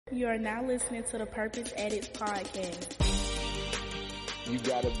You are now listening to the Purpose Edits podcast. You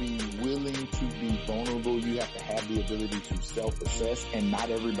got to be willing to be vulnerable. You have to have the ability to self-assess, and not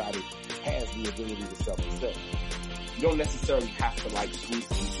everybody has the ability to self-assess. You don't necessarily have to like school to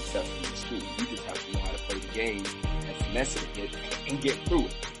be successful in school. You just have to know how to play the game and finesse it and get through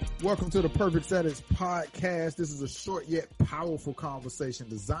it. Welcome to the Purpose Edits podcast. This is a short yet powerful conversation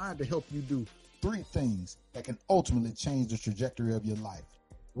designed to help you do 3 things that can ultimately change the trajectory of your life.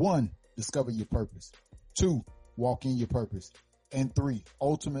 1, discover your purpose. 2, walk in your purpose. And 3,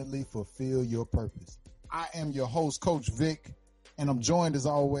 ultimately fulfill your purpose. I am your host, Coach Vic, and I'm joined as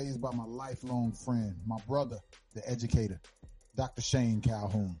always by my lifelong friend, my brother, the educator, Dr. Shane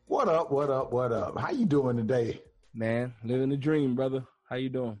Calhoun. What up, what up, what up? How you doing today? Man, living the dream, brother. How you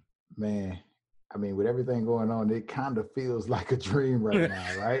doing? Man, I mean, with everything going on, it kind of feels like a dream right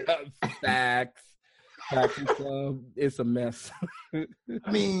now, right? Facts. It's a mess.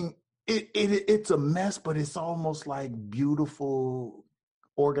 I mean, it's a mess, but it's almost like beautiful,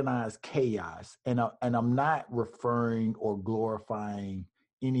 organized chaos. And I'm not referring or glorifying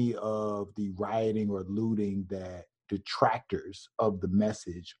any of the rioting or looting that detractors of the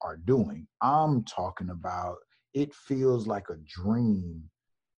message are doing. I'm talking about it feels like a dream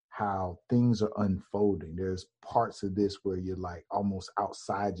how things are unfolding. There's parts of this where you're like almost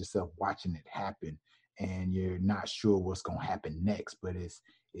outside yourself watching it happen, and you're not sure what's going to happen next, but it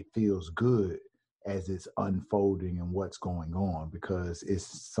feels good as it's unfolding and what's going on, because it's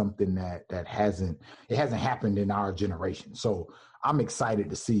something that hasn't happened in our generation. So I'm excited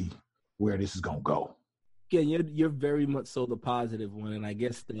to see where this is going to go. Yeah, you're very much so the positive one, and I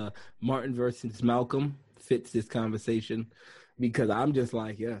guess the Martin versus Malcolm fits this conversation, because I'm just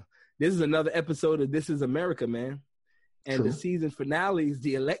like, yeah, this is another episode of This Is America, man. And True. The season finale is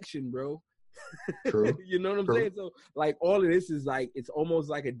the election, bro. True. You know what I'm saying? So like all of this is like, it's almost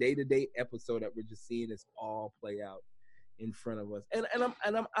like a day-to-day episode that we're just seeing this all play out in front of us. And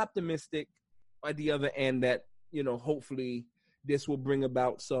I'm optimistic by the other end that, you know, hopefully this will bring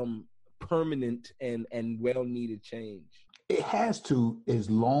about some permanent and well-needed change. It has to,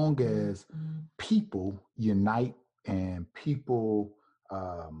 as long as people unite and people,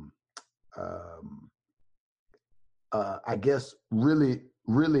 I guess,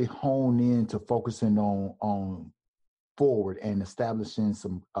 really hone in to focusing on forward and establishing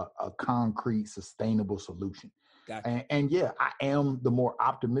a concrete, sustainable solution. Gotcha. And yeah, I am the more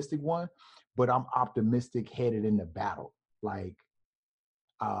optimistic one, but I'm optimistic headed into battle. Like,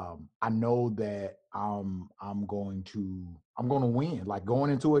 I know that I'm going to win. Like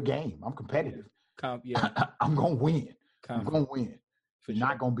going into a game, I'm competitive. Yeah. I'm going to win. Confident. I'm going to win. For You're sure.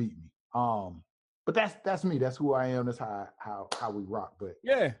 not going to beat me. But that's me. That's who I am. That's how we rock. But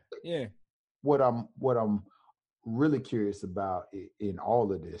Yeah. What I'm really curious about in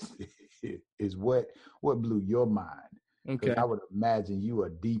all of this is what blew your mind. Okay. I would imagine you are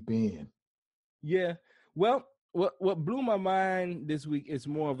deep in. Yeah. Well, what blew my mind this week is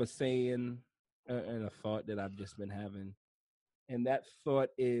more of a saying and a thought that I've just been having. And that thought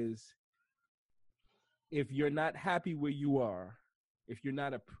is, if you're not happy where you are, if you're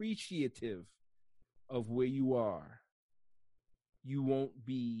not appreciative of where you are, you won't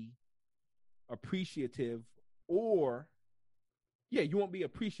be appreciative, or you won't be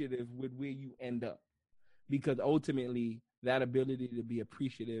appreciative with where you end up, because ultimately that ability to be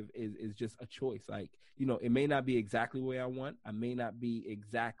appreciative is just a choice. Like, you know, it may not be exactly where I want. I may not be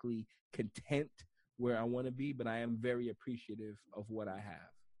exactly content where I want to be, but I am very appreciative of what I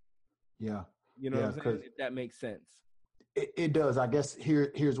have. Yeah. You know what I'm saying? If that makes sense. It does. I guess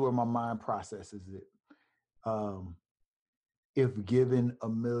here's where my mind processes it. If given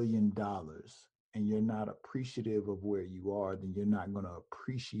 $1 million and you're not appreciative of where you are, then you're not going to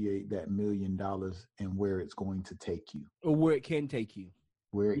appreciate that $1 million and where it's going to take you, or where it can take you.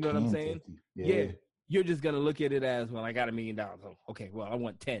 Where it you know can what I'm saying? Take you. Yeah. You're just going to look at it as, well, I got $1 million. Oh, okay, well, I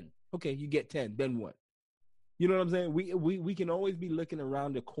want 10. Okay, you get 10. Then what? You know what I'm saying? We can always be looking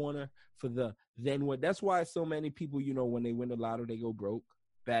around the corner for the then what. That's why so many people, you know, when they win the lotto, they go broke.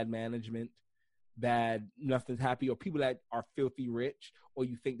 Bad management, nothing's happy, or people that are filthy rich, or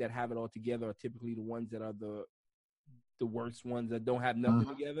you think that have it all together, are typically the ones that are the worst ones, that don't have nothing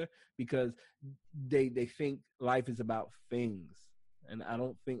together, because they think life is about things. And I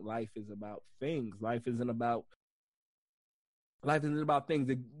don't think life is about things. Life isn't about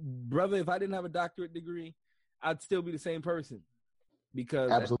things. Brother, if I didn't have a doctorate degree, I'd still be the same person,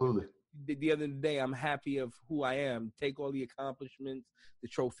 because absolutely. At the end of the day, I'm happy of who I am. Take all the accomplishments, the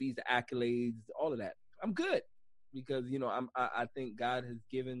trophies, the accolades, all of that. I'm good, because, you know, I think God has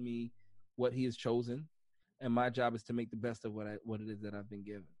given me what he has chosen, and my job is to make the best of what it is that I've been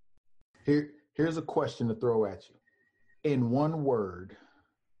given. Here's a question to throw at you. In one word,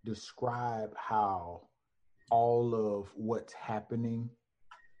 describe how all of what's happening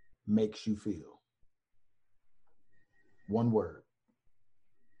makes you feel. One word.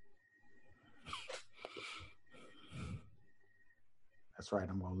 That's right.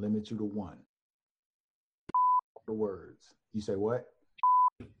 I'm going to limit you to one. The words. You say what?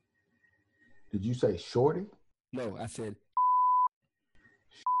 Did you say shorty? No, I said.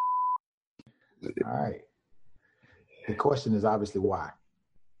 All right. The question is obviously why.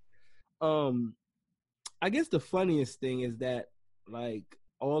 I guess the funniest thing is that like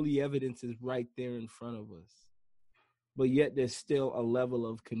all the evidence is right there in front of us, but yet there's still a level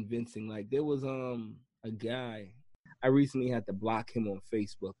of convincing. Like there was a guy I recently had to block him on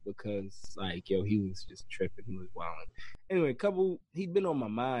Facebook because like he was just tripping, he was wilding. Anyway, he'd been on my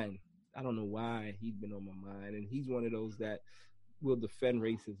mind. I don't know why he'd been on my mind, and he's one of those that will defend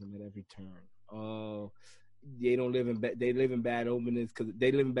racism at every turn. Oh, they live in bad omens because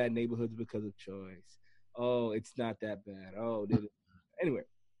they live in bad neighborhoods because of choice. Oh, it's not that bad. Oh, anyway.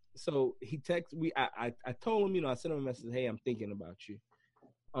 So he texted me. I told him, I sent him a message. Hey, I'm thinking about you.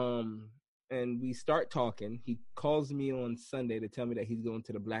 And we start talking. He calls me on Sunday to tell me that he's going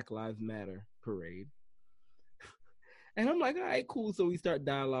to the Black Lives Matter parade. And I'm like, all right, cool. So we start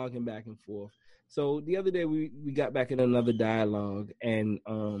dialoguing back and forth. So the other day we got back in another dialogue, and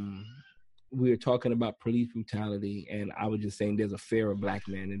we were talking about police brutality, and I was just saying there's a fear of black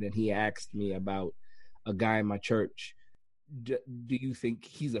men. And then he asked me about a guy in my church. Do you think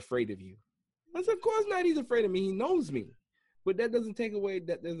he's afraid of you? I said, of course not. He's afraid of me. He knows me. But that doesn't take away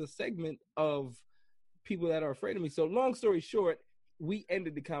that there's a segment of people that are afraid of me. So long story short, we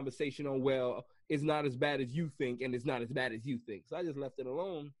ended the conversation on, well, it's not as bad as you think, and it's not as bad as you think. So I just left it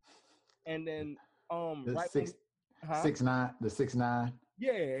alone. And then the 6'9".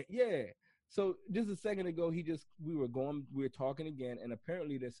 Yeah. So just a second ago, we were talking again, and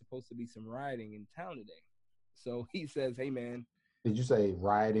apparently there's supposed to be some rioting in town today. So he says, hey man. Did you say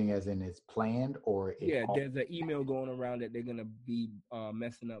rioting as in it's planned or? There's an email going around that they're going to be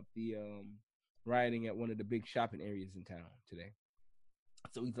messing up the rioting at one of the big shopping areas in town today.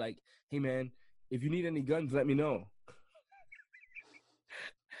 So he's like, hey man, if you need any guns, let me know.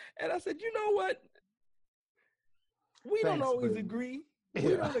 And I said, you know what? We don't always agree. Yeah.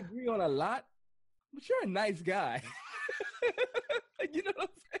 We don't agree on a lot, but you're a nice guy. You know what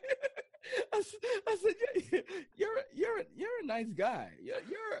I'm saying? I said, you're a nice guy.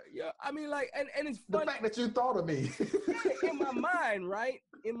 You're. I mean, like, and it's funny. The fact that you thought of me. In my mind, right?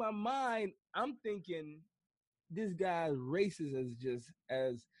 In my mind, I'm thinking this guy's racist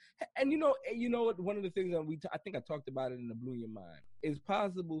and you know what? One of the things that I think I talked about it in the Blew Your Mind. It's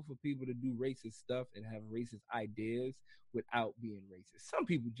possible for people to do racist stuff and have racist ideas without being racist. Some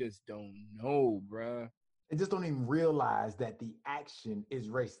people just don't know, bruh. They just don't even realize that the action is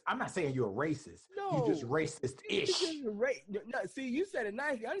racist. I'm not saying you're a racist. No. You're just racist-ish. No, see, you said it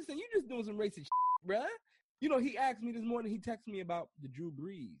nicely. I just said you're just doing some racist shit, bruh. He asked me this morning, he texted me about the Drew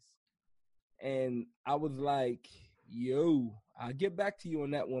Brees. And I was like, yo, I'll get back to you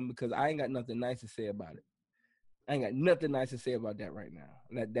on that one because I ain't got nothing nice to say about it. I ain't got nothing nice to say about that right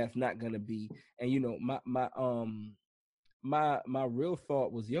now. That's not gonna be. And my real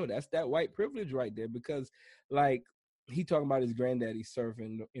thought was, yo, that's that white privilege right there, because like he talking about his granddaddy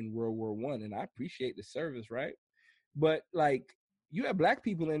serving in World War I, and I appreciate the service, right? But like you have black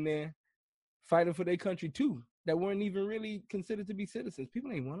people in there fighting for their country too that weren't even really considered to be citizens.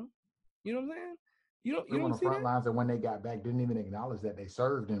 People ain't want them. You know what I'm saying? You don't on the see front that? lines, and when they got back, didn't even acknowledge that they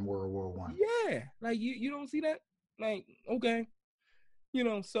served in World War I. Yeah, like you don't see that? Like, okay,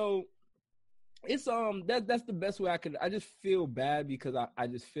 so it's that's the best way I could. I just feel bad because I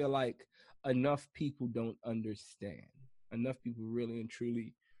just feel like enough people don't understand. Enough people really and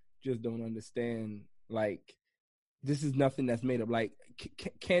truly just don't understand. Like, this is nothing that's made up. Like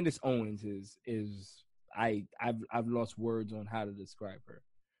Candace Owens is I've lost words on how to describe her.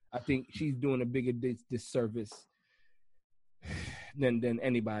 I think she's doing a bigger disservice than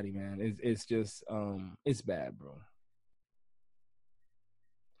anybody, man. It's just it's bad, bro.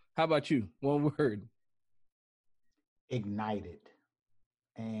 How about you? One word. Ignited.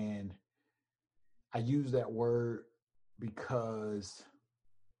 And I use that word because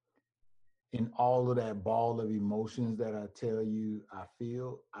in all of that ball of emotions that I tell you I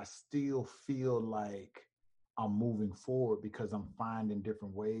feel, I still feel like I'm moving forward because I'm finding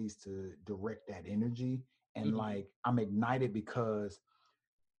different ways to direct that energy. And like, I'm ignited because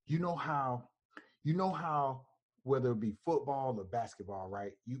you know how whether it be football or basketball,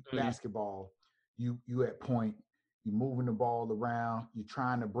 right? Basketball, you at point, you're moving the ball around, you're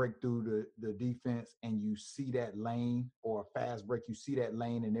trying to break through the defense, and you see that lane or a fast break, you see that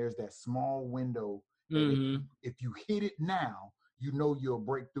lane, and there's that small window. Mm-hmm. If you hit it now, you know you'll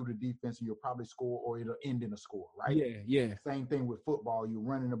break through the defense and you'll probably score, or it'll end in a score, right? Yeah. Same thing with football. You're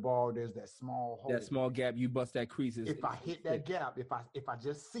running the ball, there's that small hole. That small gap, you bust that crease. If I hit that gap, if I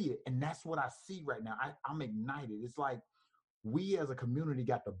just see it, and that's what I see right now, I'm ignited. It's like we as a community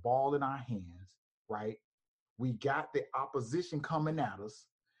got the ball in our hands, right? We got the opposition coming at us.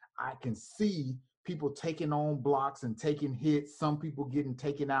 I can see people taking on blocks and taking hits. Some people getting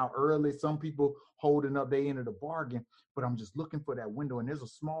taken out early. Some people holding up their end of the bargain. But I'm just looking for that window. And there's a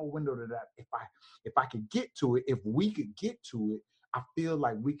small window that if I could get to it, if we could get to it, I feel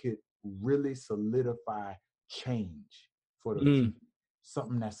like we could really solidify change for the future,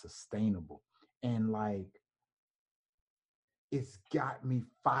 something that's sustainable. And like, it's got me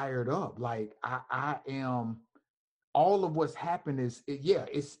fired up. Like I am. All of what's happened is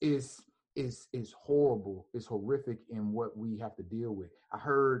horrible. It's horrific in what we have to deal with. I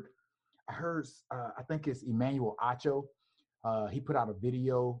heard. I think it's Emmanuel Acho. He put out a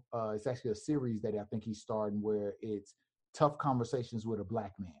video. It's actually a series that I think he's starting where it's tough conversations with a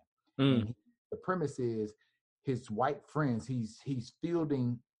black man. And the premise is his white friends. He's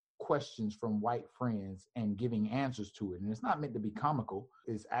fielding questions from white friends and giving answers to it. And it's not meant to be comical.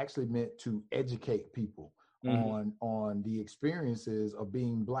 It's actually meant to educate people on the experiences of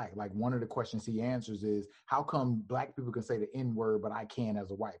being black. Like one of the questions he answers is, how come black people can say the N-word, but I can't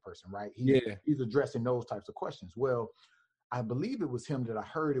as a white person, right? He's addressing those types of questions. Well, I believe it was him that I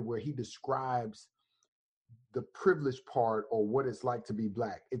heard it where he describes the privileged part or what it's like to be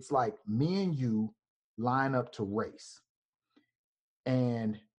black. It's like me and you line up to race.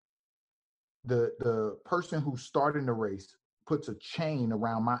 And the person who's starting the race puts a chain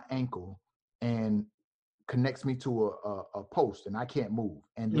around my ankle and connects me to a post, and I can't move.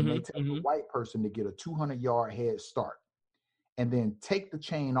 And then they tell the white person to get a 200-yard head start and then take the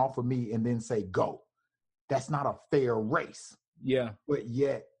chain off of me and then say, go. That's not a fair race. Yeah. But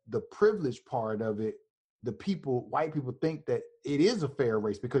yet the privileged part of it, white people think that it is a fair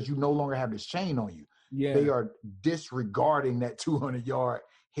race because you no longer have this chain on you. Yeah. They are disregarding that 200-yard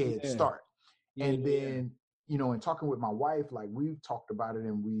head start. And then, you know, in talking with my wife, like we've talked about it,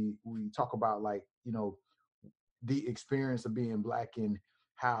 and we talk about like, you know, the experience of being black and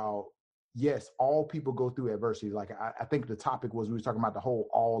how, yes, all people go through adversity. Like I think the topic was, we were talking about the whole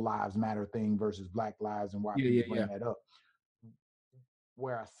all lives matter thing versus black lives and why people bring that up.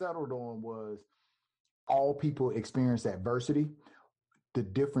 Where I settled on was all people experience adversity. The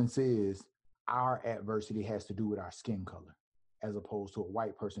difference is our adversity has to do with our skin color, as opposed to a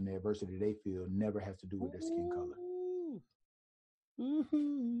white person, the adversity they feel never has to do with their skin color.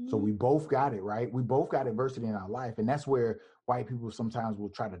 So we both got it, right? We both got adversity in our life. And that's where white people sometimes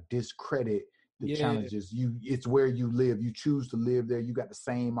will try to discredit the challenges. It's where you live. You choose to live there. You got the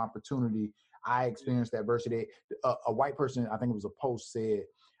same opportunity. I experienced adversity. A white person, I think it was a post, said,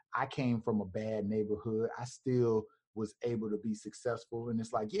 I came from a bad neighborhood. I still was able to be successful. And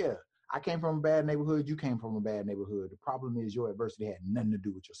it's like, yeah, I came from a bad neighborhood. You came from a bad neighborhood. The problem is your adversity had nothing to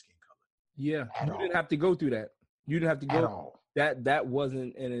do with your skin color. Yeah. You didn't have to go through that. You didn't have to go at all. That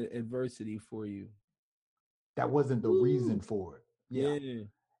wasn't an adversity for you. That wasn't the reason for it. Yeah.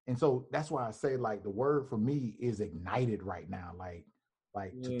 And so that's why I say, like, the word for me is ignited right now. Like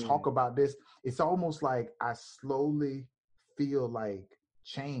to talk about this, it's almost like I slowly feel like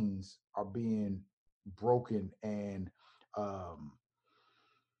chains are being broken and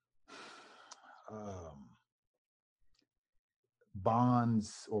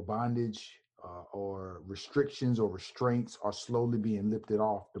bonds or bondage or restrictions or restraints are slowly being lifted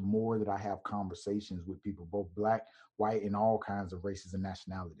off the more that I have conversations with people, both black, white, and all kinds of races and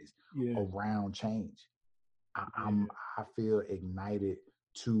nationalities around change. I feel ignited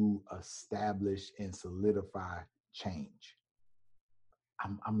to establish and solidify change.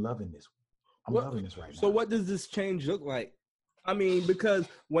 I'm loving this. I'm loving this right now. So what does this change look like? I mean, because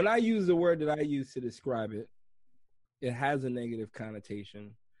when I use the word that I use to describe it, it has a negative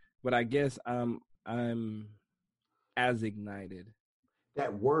connotation, but I guess I'm as ignited.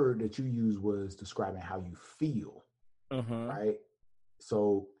 That word that you used was describing how you feel, right?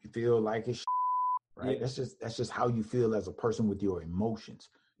 So you feel like it's right? Yeah. That's just how you feel as a person with your emotions.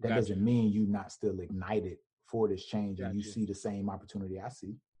 That doesn't mean you're not still ignited for this change and you see the same opportunity I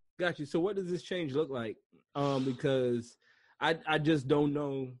see. Got you. So what does this change look like? Because I just don't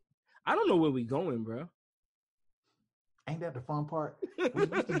know. I don't know where we're going, bro. Ain't that the fun part? We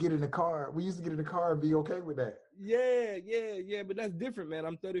used to get in the car. We used to get in the car and be okay with that. Yeah. But that's different, man.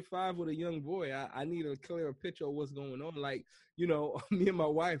 I'm 35 with a young boy. I need a clearer picture of what's going on. Like, you know, me and my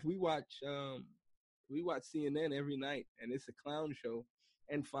wife, we watch CNN every night, and it's a clown show.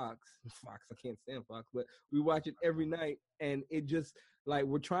 And Fox, I can't stand Fox, but we watch it every night, and it just like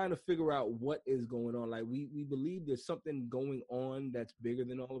we're trying to figure out what is going on. Like we believe there's something going on that's bigger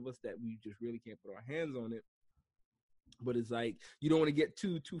than all of us that we just really can't put our hands on it. But it's like you don't want to get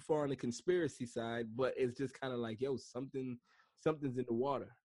too far on the conspiracy side, but it's just kind of like, yo, something's in the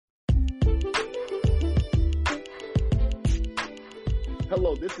water.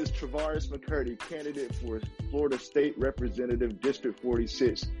 Hello, this is Travaris McCurdy, candidate for Florida State Representative District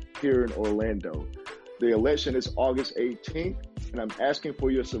 46 here in Orlando. The election is August 18th, and I'm asking for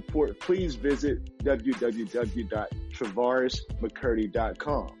your support. Please visit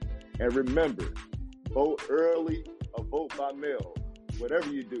www.travarismccurdy.com. And remember, vote early or vote by mail. Whatever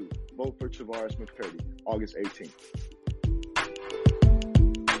you do, vote for Travaris McCurdy, August 18th.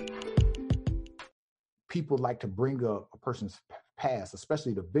 People like to bring up a person's past,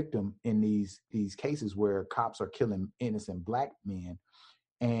 especially the victim in these cases where cops are killing innocent Black men,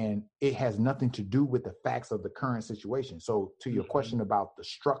 and it has nothing to do with the facts of the current situation. So to your question about the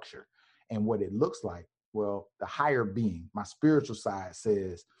structure and what it looks like, well, the higher being, my spiritual side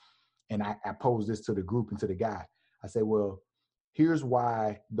says, and I pose this to the group and to the guy, I say, well, here's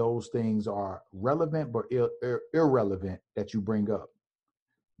why those things are relevant but irrelevant that you bring up.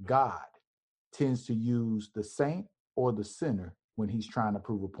 God tends to use the saint or the sinner when he's trying to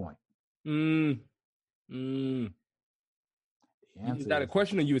prove a point. Is that a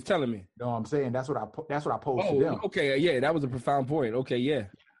question or you was telling me? No, I'm saying that's what I posed to them. Okay, yeah, that was a profound point. Okay, yeah.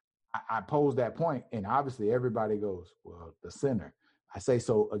 I posed that point, and obviously everybody goes, well, the sinner. I say,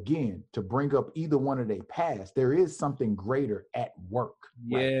 so again, to bring up either one of their past, there is something greater at work.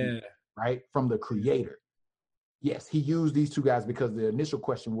 Right? From the creator. Yes, he used these two guys because the initial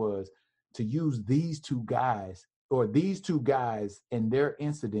question was to use these two guys, or these two guys and their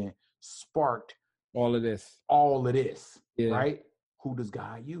incident sparked all of this, right? Who does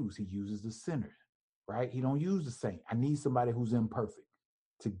God use? He uses the sinner, right? He don't use the saint. I need somebody who's imperfect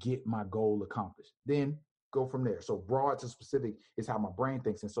to get my goal accomplished. Then go from there. So broad to specific is how my brain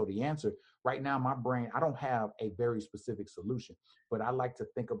thinks. And so the answer right now, my brain, I don't have a very specific solution, but I like to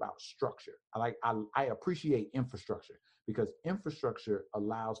think about structure. I appreciate infrastructure because infrastructure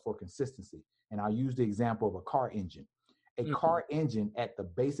allows for consistency. And I'll use the example of a car engine. A car engine at the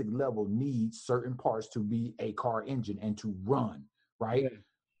basic level needs certain parts to be a car engine and to run, right? Yeah.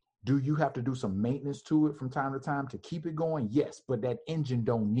 Do you have to do some maintenance to it from time to time to keep it going? Yes, but that engine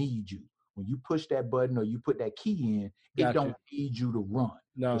don't need you. When you push that button or you put that key in, it don't need you to run.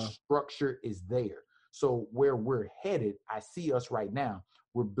 No. The structure is there. So where we're headed, I see us right now,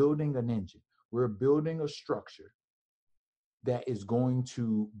 we're building an engine. We're building a structure that is going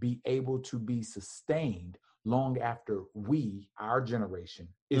to be able to be sustained long after our generation,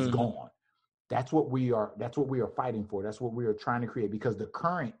 is gone. That's what we are fighting for. That's what we are trying to create, because the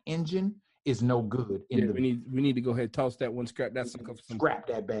current engine is no good. We need to go ahead and toss that one, scrap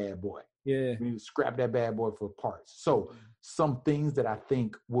that bad boy. Yeah. We need to scrap that bad boy for parts. So some things that I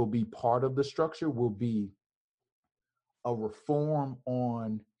think will be part of the structure will be a reform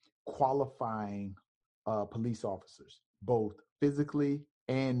on qualifying police officers, both physically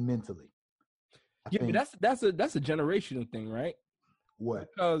and mentally. But that's a generational thing, right? What?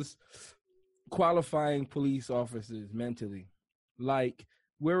 Because qualifying police officers mentally, like,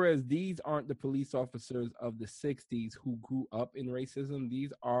 whereas these aren't the police officers of the 60s who grew up in racism,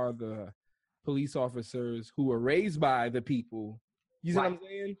 these are the police officers who were raised by the people. You see what I'm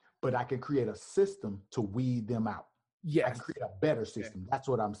saying? But I can create a system to weed them out. Yes. I can create a better system. That's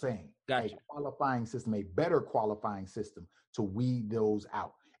what I'm saying. Gotcha. A qualifying system, a better qualifying system to weed those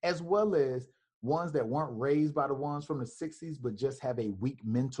out, as well as ones that weren't raised by the ones from the 60s, but just have a weak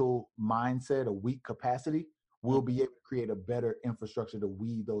mental mindset, a weak capacity. We'll be able to create a better infrastructure to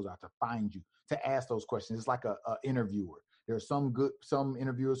weed those out, to find you, to ask those questions. It's like a interviewer. There are some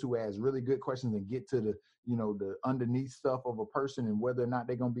interviewers who ask really good questions and get to the underneath stuff of a person and whether or not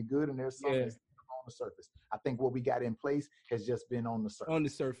they're going to be good. And there's some that's on the surface. I think what we got in place has just been on the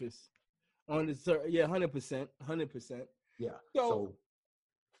surface. Yeah, 100%. Yeah.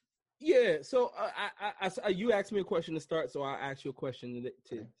 So you asked me a question to start, so I'll ask you a question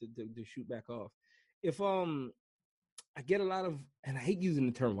to shoot back off. If I get a lot of, and I hate using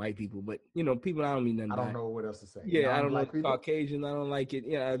the term white people, but people I don't mean nothing. I don't know what else to say. Yeah, I don't like Caucasian. I don't like it.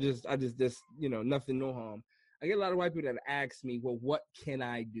 Yeah, I just nothing, no harm. I get a lot of white people that ask me, well, what can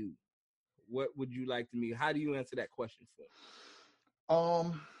I do? What would you like to me? How do you answer that question for?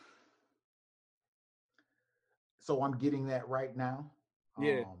 So I'm getting that right now,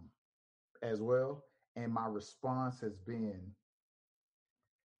 Yeah. as well. And my response has been,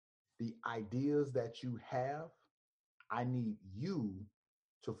 the ideas that you have, I need you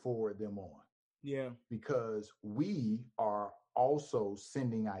to forward them on. Yeah. Because we are also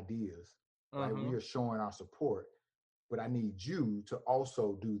sending ideas, right? We are showing our support, but I need you to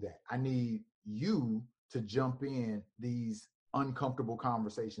also do that. I need you to jump in these uncomfortable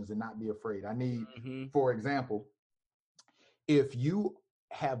conversations and not be afraid. I need, for example, if you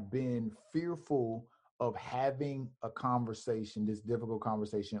have been fearful of having a conversation, this difficult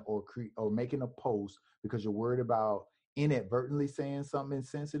conversation, or making a post because you're worried about inadvertently saying something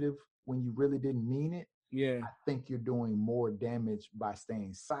insensitive when you really didn't mean it, Yeah. I think you're doing more damage by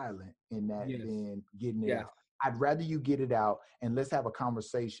staying silent in that than getting it out. I'd rather you get it out and let's have a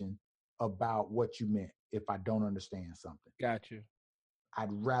conversation about what you meant if I don't understand something. Got you.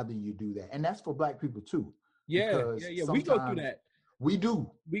 I'd rather you do that. And that's for Black people too. Yeah. We go through that. We do.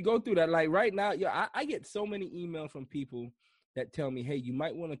 We go through that. Like right now, I get so many emails from people that tell me, hey, you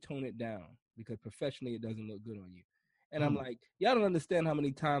might want to tone it down because professionally it doesn't look good on you. And I'm like, y'all don't understand how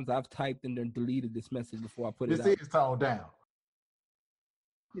many times I've typed and then deleted this message before I put it out. This is toned down.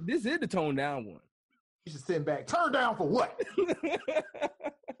 This is the toned down one. You should sit back. Turn down for what?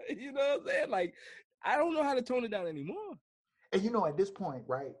 You know what I'm saying? Like, I don't know how to tone it down anymore. And at this point,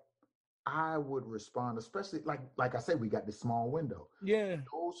 right, I would respond, especially like I said, we got this small window. Yeah.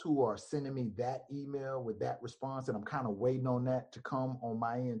 Those who are sending me that email with that response, and I'm kind of waiting on that to come on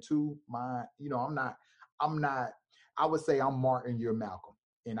my end too. I'm not, I would say I'm Martin, you're Malcolm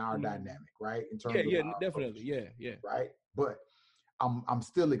in our dynamic, right? In terms of definitely. Yeah. Right. But I'm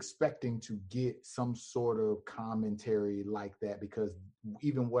still expecting to get some sort of commentary like that, because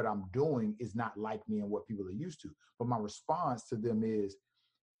even what I'm doing is not like me and what people are used to. But my response to them is,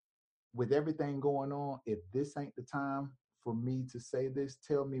 with everything going on, if this ain't the time for me to say this,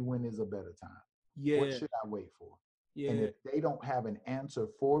 tell me when is a better time. Yeah. What should I wait for? Yeah. And if they don't have an answer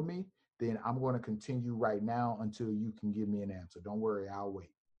for me, then I'm going to continue right now until you can give me an answer. Don't worry, I'll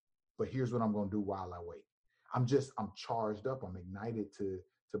wait. But here's what I'm going to do while I wait. I'm charged up. I'm ignited to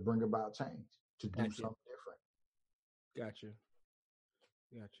bring about change, to do something different. Gotcha.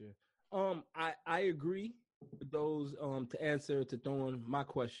 I agree with those. To answer to Thorne, my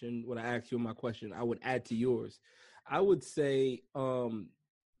question, when I asked you my question, I would add to yours. I would say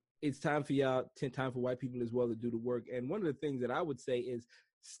it's time for white people as well to do the work. And one of the things that I would say is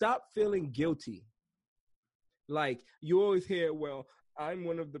stop feeling guilty. Like, you always hear, well, I'm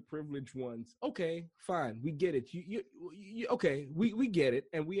one of the privileged ones. Okay, fine. We get it. You okay, we get it.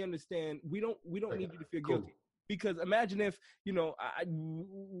 And we understand. We don't need you to feel guilty. Because imagine if,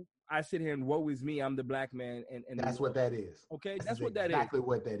 I sit here and woe is me, I'm the black man. And that's what that is. Okay, that's what that is. Exactly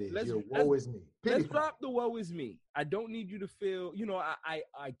what that is. Woe is me. Let's drop the woe is me. I don't need you to feel,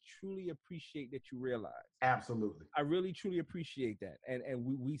 I truly appreciate that you realize. Absolutely. I really, truly appreciate that. And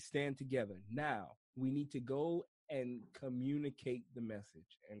we stand together. Now, we need to go and communicate the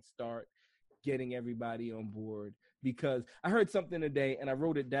message and start getting everybody on board. Because I heard something today and I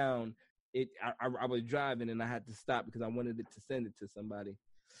wrote it down. I was driving and I had to stop because I wanted it to send it to somebody.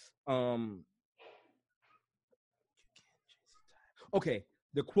 Okay,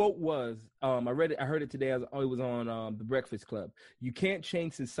 the quote was, I heard it today. It was on The Breakfast Club. You can't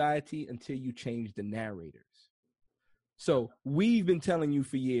change society until you change the narrators. So we've been telling you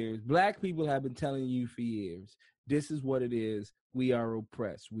for years, black people have been telling you for years, this is what it is. We are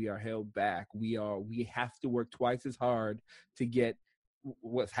oppressed. We are held back. We have to work twice as hard to get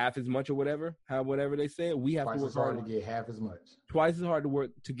what's half as much or whatever they say. We have twice to work as hard to get half as much. Twice as hard to work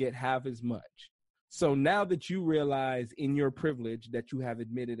to get half as much. So now that you realize in your privilege that you have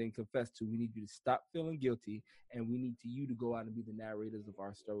admitted and confessed to, we need you to stop feeling guilty, and we need you to go out and be the narrators of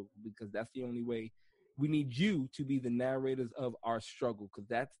our struggle, because that's the only way. We need you to be the narrators of our struggle, because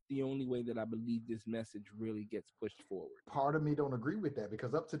that's the only way that I believe this message really gets pushed forward. Part of me don't agree with that,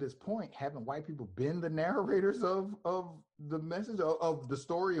 because up to this point, haven't white people been the narrators of the message, of the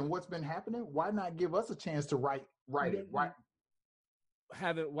story and what's been happening? Why not give us a chance to write it? Why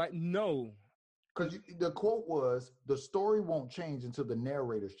haven't white? No. Because the quote was, the story won't change until the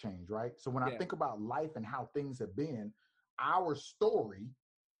narrators change, right? So when I think about life and how things have been, our story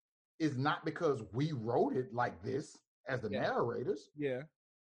is not because we wrote it like this as the narrators. Yeah.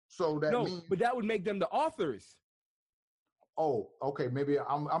 So that means, but that would make them the authors. Oh, okay. Maybe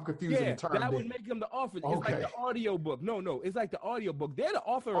I'm confusing the term. That would make them the authors. Okay. It's like the audio book. No, it's like the audio book. They're the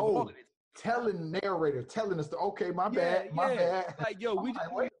author of all of this. telling us, okay, my bad. Like, yo, we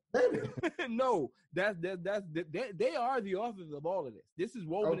just, wait a minute. no, they are the authors of all of this. This is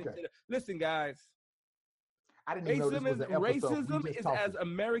woven into the, listen, guys. I didn't even know this was an episode. Racism is as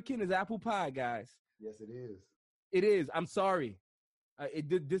American as apple pie, guys. Yes, it is. It is. I'm sorry.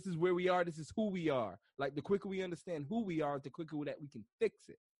 This is where we are. This is who we are. Like, the quicker we understand who we are, the quicker that we can fix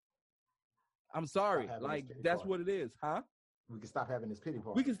it. I'm sorry. Like, that's what it is, huh? We can stop having this pity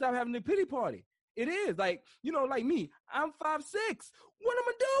party. We can stop having the pity party. It is. Like, you know, like me, I'm 5'6". What am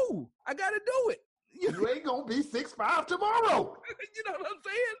I do? I got to do it. You ain't going to be 6'5" tomorrow. You know what I'm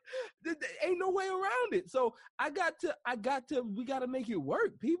saying? There ain't no way around it. So we got to make it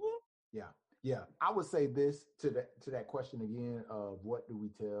work, people. Yeah. Yeah, I would say this to that question again of what do we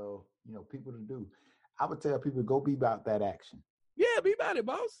tell, people to do? I would tell people, go be about that action. Yeah, be about it,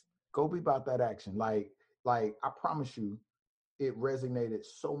 boss. Go be about that action. Like I promise you, it resonated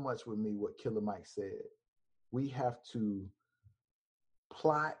so much with me what Killer Mike said. We have to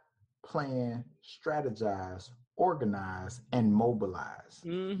plot, plan, strategize, organize, and mobilize.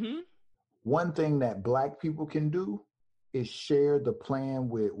 Mm-hmm. One thing that Black people can do is share the plan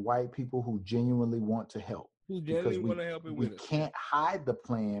with white people who genuinely want to help. Who genuinely want to help it with us. We can't hide the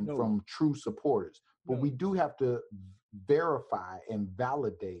plan from true supporters, but we do have to verify and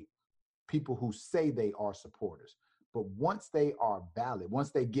validate people who say they are supporters. But once they are valid,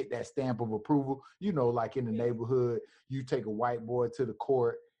 once they get that stamp of approval, like in the neighborhood, you take a white boy to the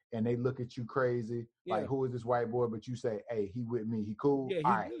court and they look at you crazy, like, who is this white boy? But you say, hey, he with me, he cool. Yeah,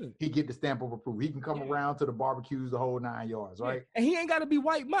 all right, he get the stamp of approval. He can come around to the barbecues the whole 9 yards, right? And he ain't got to be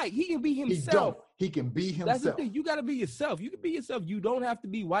White Mike. He can be himself. He can be himself. That's the thing. You got to be yourself. You can be yourself. You don't have to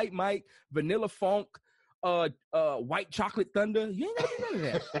be White Mike, Vanilla Funk, White Chocolate Thunder. You ain't got to be none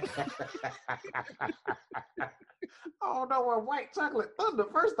of that. Oh no, White Chocolate Thunder.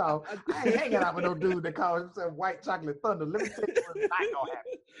 First off, I ain't hanging out with no dude that calls himself White Chocolate Thunder. Let me tell you what's not gonna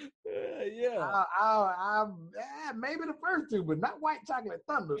happen. Maybe the first two, but not White Chocolate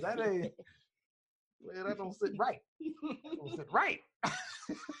Thunder. That ain't. That don't sit right. That don't sit right.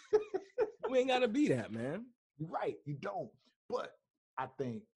 You ain't gotta be that, man. You're right. You don't. But I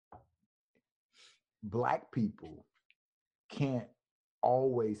think Black people can't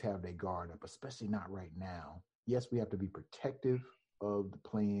always have their guard up, especially not right now. Yes, we have to be protective of the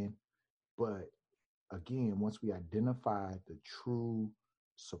plan, but again, once we identify the true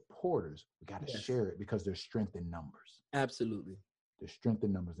supporters, we got to share it because there's strength in numbers. Absolutely. There's strength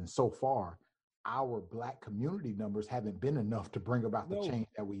in numbers. And so far, our Black community numbers haven't been enough to bring about the change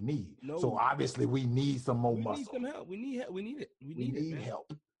that we need. So obviously we need some more muscle. We need some help. We need it. We need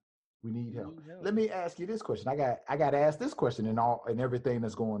help. We need help. Let me ask you this question. I got to ask this question in everything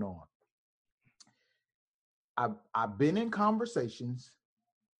that's going on. I've been in conversations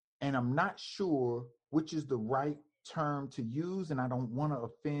and I'm not sure which is the right term to use, and I don't want to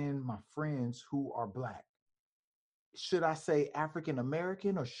offend my friends who are Black. Should I say African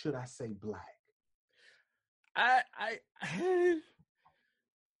American or should I say Black? I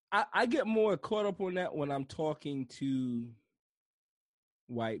get more caught up on that when I'm talking to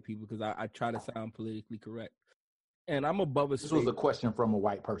white people because I try to sound politically correct. And I'm above a This was a question from a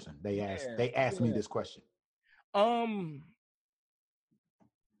white person. They asked me this question. You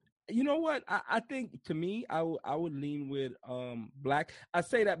know what? I think to me, I would lean with Black. I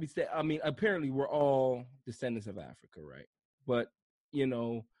say that because apparently we're all descendants of Africa, right? But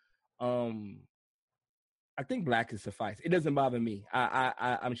I think Black can suffice. It doesn't bother me.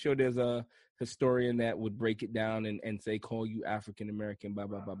 I'm sure there's a historian that would break it down and say call you African American, blah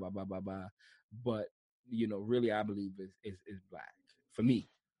blah blah blah blah blah blah. But really, I believe is Black for me.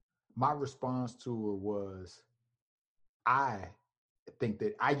 My response to her was, I think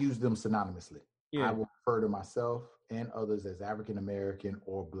that I use them synonymously. Yeah. I will refer to myself and others as African American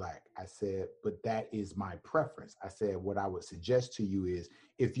or Black. I said, but that is my preference. I said, what I would suggest to you is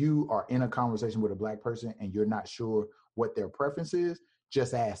if you are in a conversation with a Black person and you're not sure what their preference is,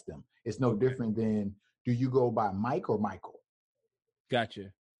 just ask them. It's no different than, do you go by Mike or Michael?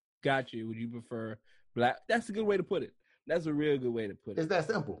 Gotcha. Would you prefer Black? That's a good way to put it. That's a real good way to put it. It's that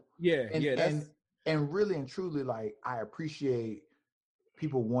simple. Yeah. And really and truly, like, I appreciate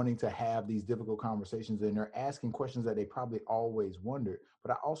people wanting to have these difficult conversations and they're asking questions that they probably always wondered,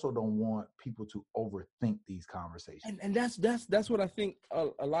 but I also don't want people to overthink these conversations. And that's what I think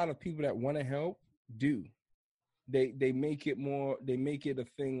a lot of people that want to help do. They make it a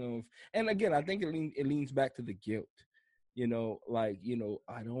thing of, and again, I think it leans back to the guilt. I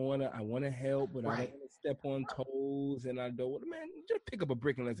want to help, but I don't want to step on toes, and I don't want to, man, just pick up a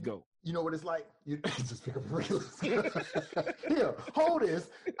brick and let's go. You know what it's like? You just pick up a brick and let's go. Here, hold this.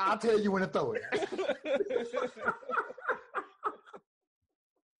 I'll tell you when to throw it.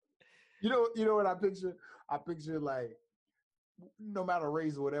 You know what I picture? I picture like, no matter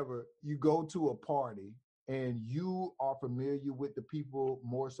race or whatever, you go to a party and you are familiar with the people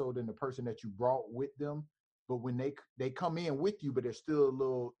more so than the person that you brought with them. But when they come in with you, but they're still a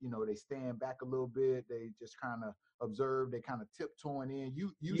little, they stand back a little bit. They just kind of observe. They kind of tiptoeing in.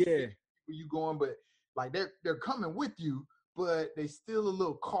 You see where you going, but like they're coming with you, but they still a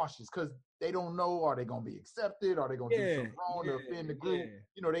little cautious because they don't know, are they going to be accepted? Are they going to do something wrong to offend the group?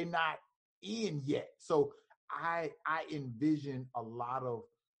 They're not in yet. So I envision a lot of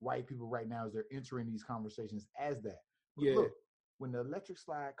white people right now as they're entering these conversations as that. But look, when the electric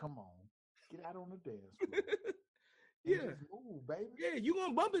slide come on, get out on the dance floor. Just move, baby. Yeah, you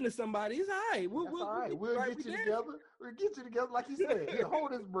gonna bump into somebody. It's all right. We'll get you together. We'll get you together, like you said. Here,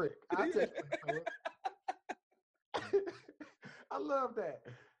 hold this brick. I'll take it. I love that.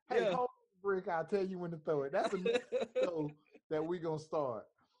 Hey, hold this brick. I'll tell you when to throw it. That's the next show that we're gonna start.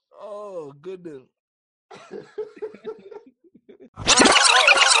 Oh, goodness.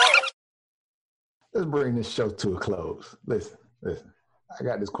 Let's bring this show to a close. Listen. I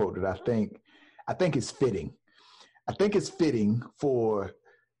got this quote that I think is fitting. I think it's fitting for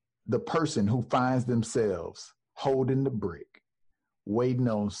the person who finds themselves holding the brick, waiting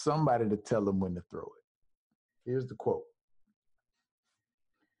on somebody to tell them when to throw it. Here's the quote.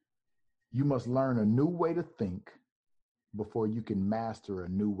 You must learn a new way to think before you can master a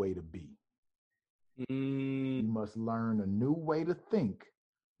new way to be. You must learn a new way to think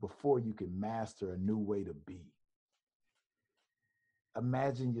before you can master a new way to be.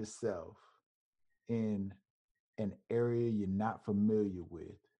 Imagine yourself in an area you're not familiar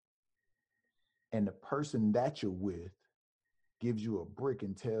with, and the person that you're with gives you a brick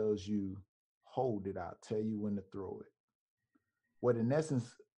and tells you, hold it, I'll tell you when to throw it. What in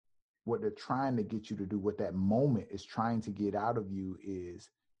essence, what they're trying to get you to do, what that moment is trying to get out of you is,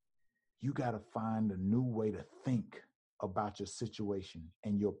 you got to find a new way to think about your situation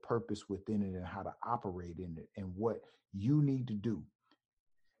and your purpose within it and how to operate in it and what you need to do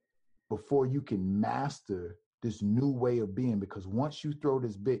before you can master this new way of being. Because once you throw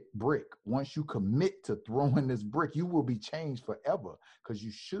this big brick, once you commit to throwing this brick, you will be changed forever, because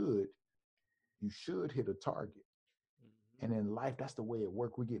you should hit a target. And in life, that's the way it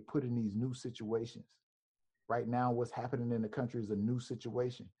works. We get put in these new situations. Right now, what's happening in the country is a new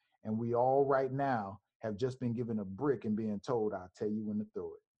situation. And we all right now have just been given a brick and being told, I'll tell you when to throw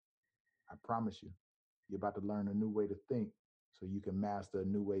it. I promise you, you're about to learn a new way to think so you can master a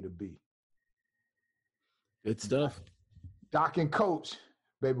new way to be. Good stuff. Doc and Coach,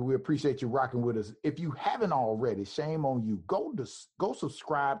 baby, we appreciate you rocking with us. If you haven't already, shame on you. Go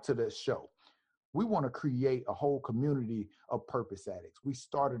subscribe to this show. We want to create a whole community of purpose addicts. We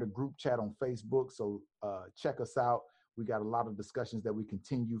started a group chat on Facebook, so check us out. We got a lot of discussions that we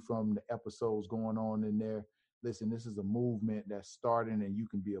continue from the episodes going on in there. Listen, this is a movement that's starting and you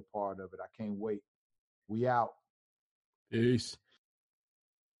can be a part of it. I can't wait. We out. Peace.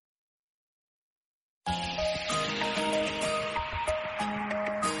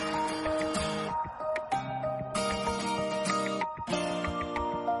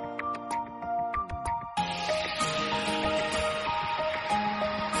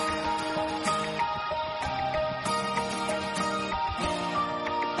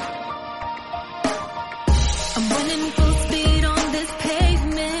 I'm running full speed.